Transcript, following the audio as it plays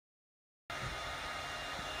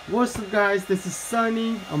What's up guys, this is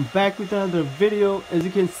Sunny. I'm back with another video. As you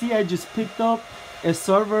can see, I just picked up a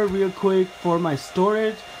server real quick for my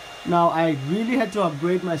storage. Now I really had to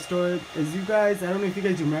upgrade my storage. As you guys, I don't know if you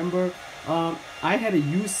guys remember, I had a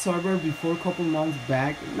used server before a couple months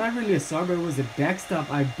back. Not really a server, it was a desktop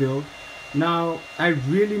I built. Now I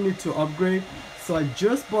really need to upgrade, so I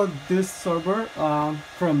just bought this server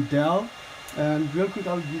from Dell. And real quick,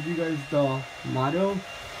 I'll give you guys the model.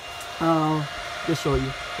 Just show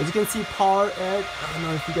you. As you can see, PowerEdge. I don't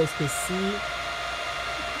know if you guys can see.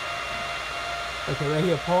 Okay, right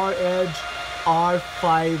here, PowerEdge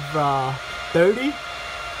R530.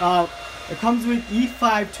 It comes with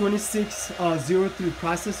E5-2603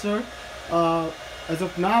 processor. As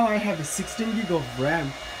of now, I have a 16 gig of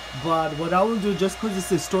RAM. But what I will do, just because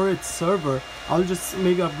it's a storage server, I'll just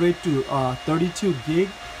maybe upgrade to 32 gig.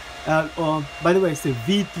 By the way, it's a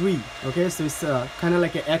V3. Okay, so it's kind of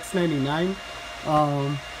like an X99.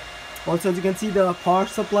 Also, as you can see, the power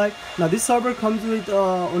supply. Now this server comes with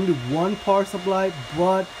only one power supply,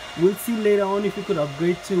 but we'll see later on if we could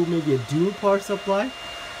upgrade to maybe a dual power supply.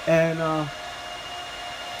 And let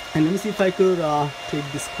me see if I could take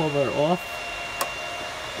this cover off.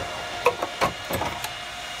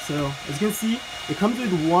 So as you can see, it comes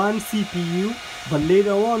with one CPU, but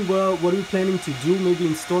later on, what are we planning to do? Maybe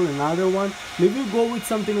install another one. Maybe we'll go with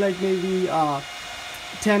something like maybe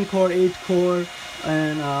 10 core, 8 core.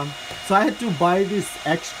 And so I had to buy this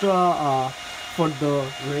extra for the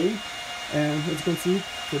RAID. And as you can see,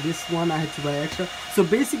 for this one I had to buy extra. So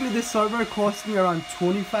basically this server cost me around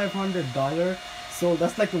 $2,500. So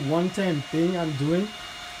that's like a one-time thing I'm doing.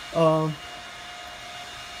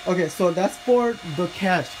 Okay, so that's for the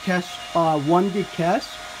cache 1 gig cache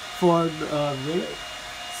for the RAID.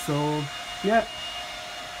 So yeah,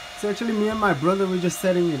 so actually me and my brother, we're just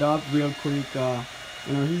setting it up real quick.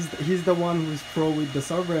 You know, he's the one who's pro with the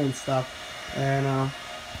server and stuff. And as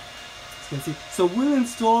you can see, so we'll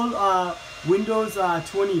install Windows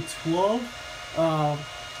 2012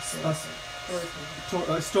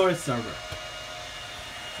 storage server,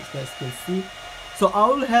 as you guys can see. So I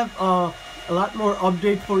will have a lot more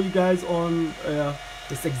update for you guys on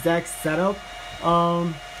this exact setup.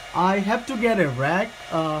 I have to get a rack.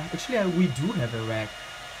 Actually, we do have a rack,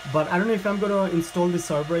 but I don't know if I'm gonna install the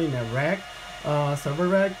server in a rack, server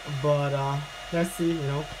rack. But let's see, you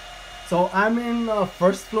know. So I'm in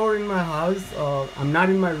first floor in my house. I'm not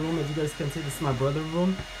in my room, as you guys can see. This is my brother's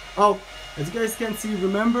room. Oh, as you guys can see,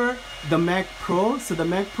 remember the Mac Pro? So the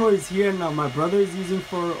Mac Pro is here now. My brother is using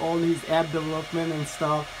for all his app development and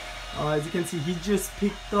stuff. As you can see, he just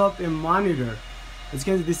picked up a monitor. As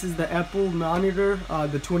you can see, this is the Apple monitor,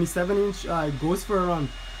 the 27-inch. It goes for around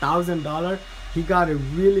 $1,000. He got a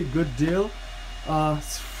really good deal.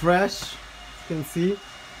 It's fresh, as you can see.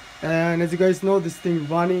 And as you guys know, this thing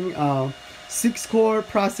running 6-core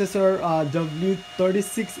processor,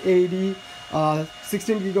 W3680,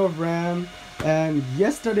 16 gig of RAM. And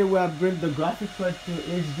yesterday we upgraded the graphics card to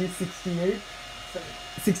HD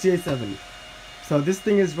 6870. So this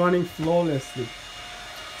thing is running flawlessly.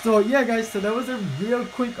 So yeah guys, so that was a real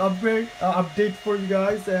quick update for you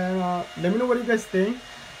guys. And let me know what you guys think.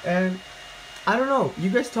 And I don't know,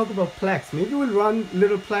 you guys talk about Plex. Maybe we'll run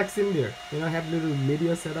little Plex in there, you know, have little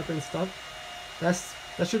media setup and stuff. That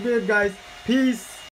should be it guys. Peace.